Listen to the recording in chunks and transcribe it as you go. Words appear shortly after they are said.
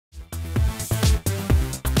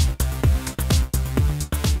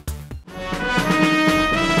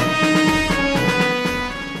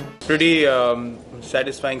pretty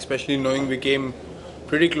satisfying, especially knowing we came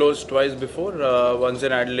pretty close twice before, once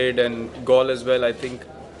in Adelaide and Gaul as well. I think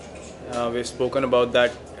we've spoken about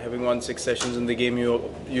that. Having won 6 sessions in the game, you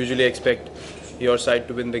usually expect your side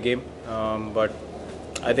to win the game, but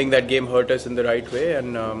I think that game hurt us in the right way,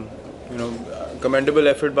 and commendable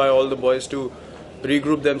effort by all the boys to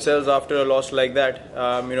regroup themselves after a loss like that.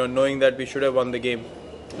 Knowing that we should have won the game.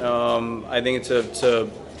 I think it's a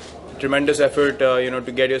tremendous effort,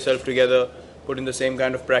 to get yourself together, put in the same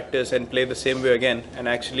kind of practice and play the same way again, and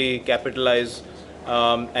actually capitalize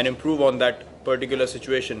and improve on that particular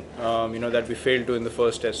situation, that we failed to in the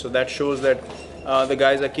first test. So that shows that the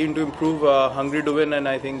guys are keen to improve, hungry to win, and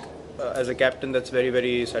I think as a captain that's very,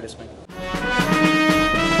 very satisfying.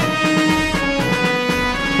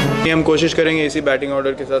 हम कोशिश करेंगे इसी batting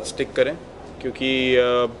order के साथ stick करें, क्योंकि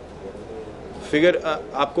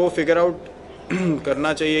आपको figure out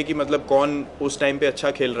करना चाहिए कि मतलब कौन उस टाइम पे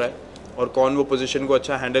अच्छा खेल रहा है और कौन वो पोजीशन को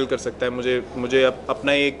अच्छा हैंडल कर सकता है. मुझे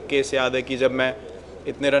अपना एक केस याद है कि जब मैं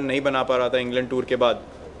इतने रन नहीं बना पा रहा था इंग्लैंड टूर के बाद,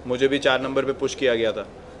 मुझे भी 4 नंबर पे पुश किया गया था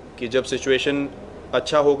कि जब सिचुएशन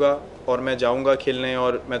अच्छा होगा और मैं जाऊंगा खेलने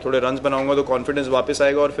और मैं थोड़े रन्स बनाऊंगा तो कॉन्फिडेंस वापस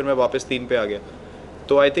आएगा, और फिर मैं वापस 3 पे आ गया.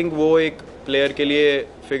 तो आई थिंक वो एक प्लेयर के लिए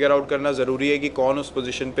फिगर आउट करना ज़रूरी है कि कौन उस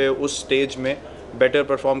पोजीशन पे उस स्टेज में बेटर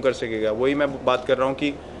परफॉर्म कर सकेगा. वही मैं बात कर रहा हूँ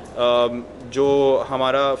कि जो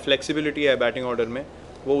हमारा फ्लेक्सिबिलिटी है बैटिंग ऑर्डर में,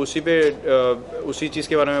 वो उसी चीज़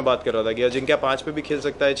के बारे में बात कर रहा था कि अजिंक्य 5 पे भी खेल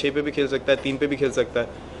सकता है, 6 पे भी खेल सकता है, 3 पे भी खेल सकता है.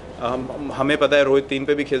 हमें पता है रोहित 3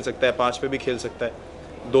 पे भी खेल सकता है, 5 पे भी खेल सकता है.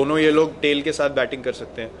 दोनों ये लोग टेल के साथ बैटिंग कर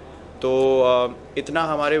सकते हैं. तो इतना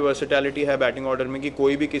हमारे वर्सेटैलिटी है बैटिंग ऑर्डर में कि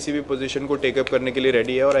कोई भी किसी भी पोजीशन को टेकअप करने के लिए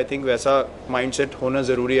रेडी है, और आई थिंक वैसा माइंडसेट होना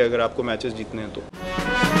ज़रूरी है अगर आपको मैचेस जीतने हैं तो.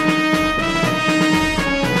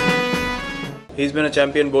 He's been a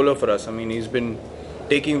champion bowler for us. I mean, he's been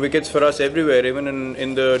taking wickets for us everywhere, even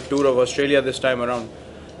in the tour of Australia this time around.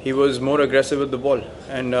 He was more aggressive with the ball,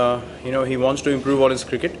 and he wants to improve on his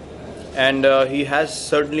cricket, and he has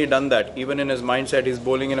certainly done that. Even in his mindset, he's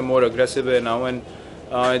bowling in a more aggressive way now, and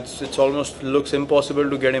it's almost looks impossible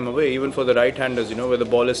to get him away, even for the right-handers. Where the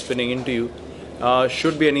ball is spinning into you,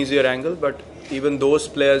 should be an easier angle, but even those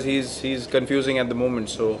players he's confusing at the moment.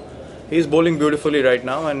 So he's bowling beautifully right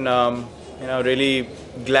now, and really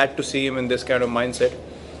glad to see him in this kind of mindset,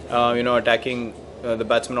 attacking the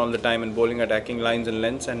batsman all the time and bowling attacking lines and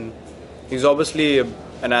lengths. And he's obviously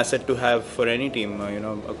an asset to have for any team.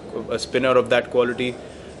 A spinner of that quality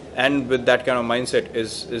and with that kind of mindset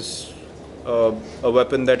is a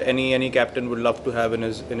weapon that any captain would love to have in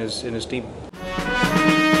his team.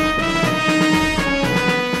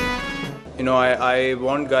 I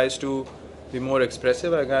want guys to be more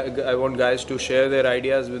expressive. I want guys to share their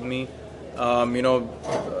ideas with me.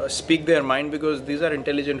 Speak their mind, because these are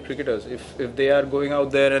intelligent cricketers. If they are going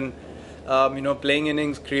out there and playing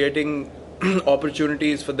innings, creating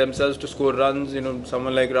opportunities for themselves to score runs,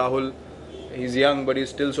 someone like Rahul, he's young but he's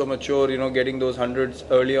still so mature, getting those hundreds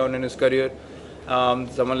early on in his career.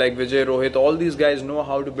 Someone like Vijay, Rohit, all these guys know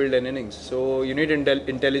how to build an innings. So you need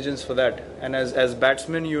intelligence for that. And as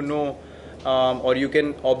batsmen, or you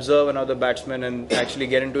can observe another batsman and actually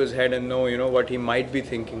get into his head and know what he might be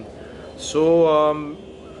thinking. So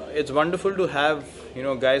it's wonderful to have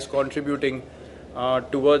guys contributing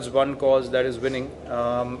towards one cause that is winning,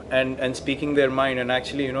 and speaking their mind. And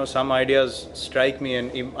actually some ideas strike me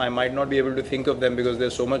and I might not be able to think of them because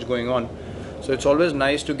there's so much going on. So it's always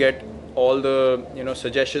nice to get all the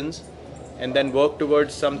suggestions and then work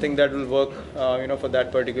towards something that will work for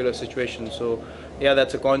that particular situation. So yeah,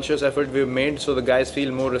 that's a conscious effort we've made, so the guys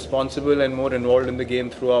feel more responsible and more involved in the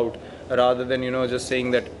game throughout, rather than just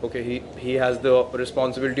saying that okay, he has the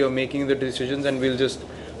responsibility of making the decisions and we'll just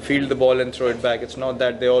field the ball and throw it back. It's not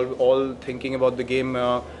that. They're all thinking about the game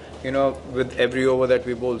with every over that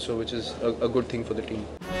we bowl, so which is a good thing for the team.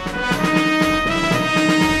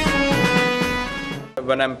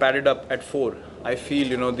 When I'm padded up at 4, I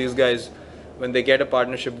feel these guys, when they get a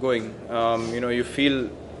partnership going, you feel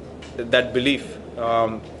that belief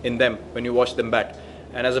in them when you watch them bat.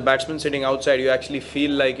 And as a batsman sitting outside, you actually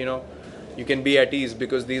feel like you can be at ease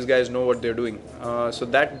because these guys know what they're doing. So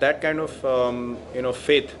that kind of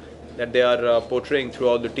faith that they are portraying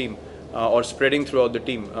throughout the team, or spreading throughout the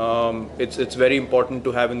team, it's very important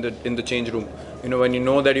to have in the change room. When you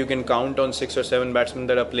know that you can count on 6 or 7 batsmen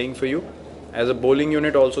that are playing for you as a bowling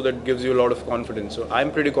unit, also that gives you a lot of confidence. So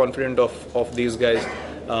I'm pretty confident of these guys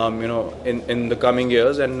in the coming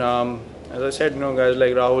years. And as I said, guys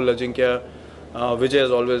like Rahul, Ajinkya, Vijay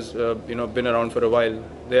has always been around for a while.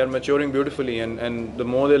 They are maturing beautifully, and the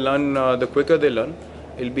more they learn, the quicker they learn,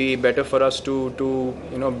 it'll be better for us to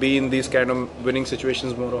be in these kind of winning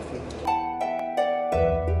situations more often.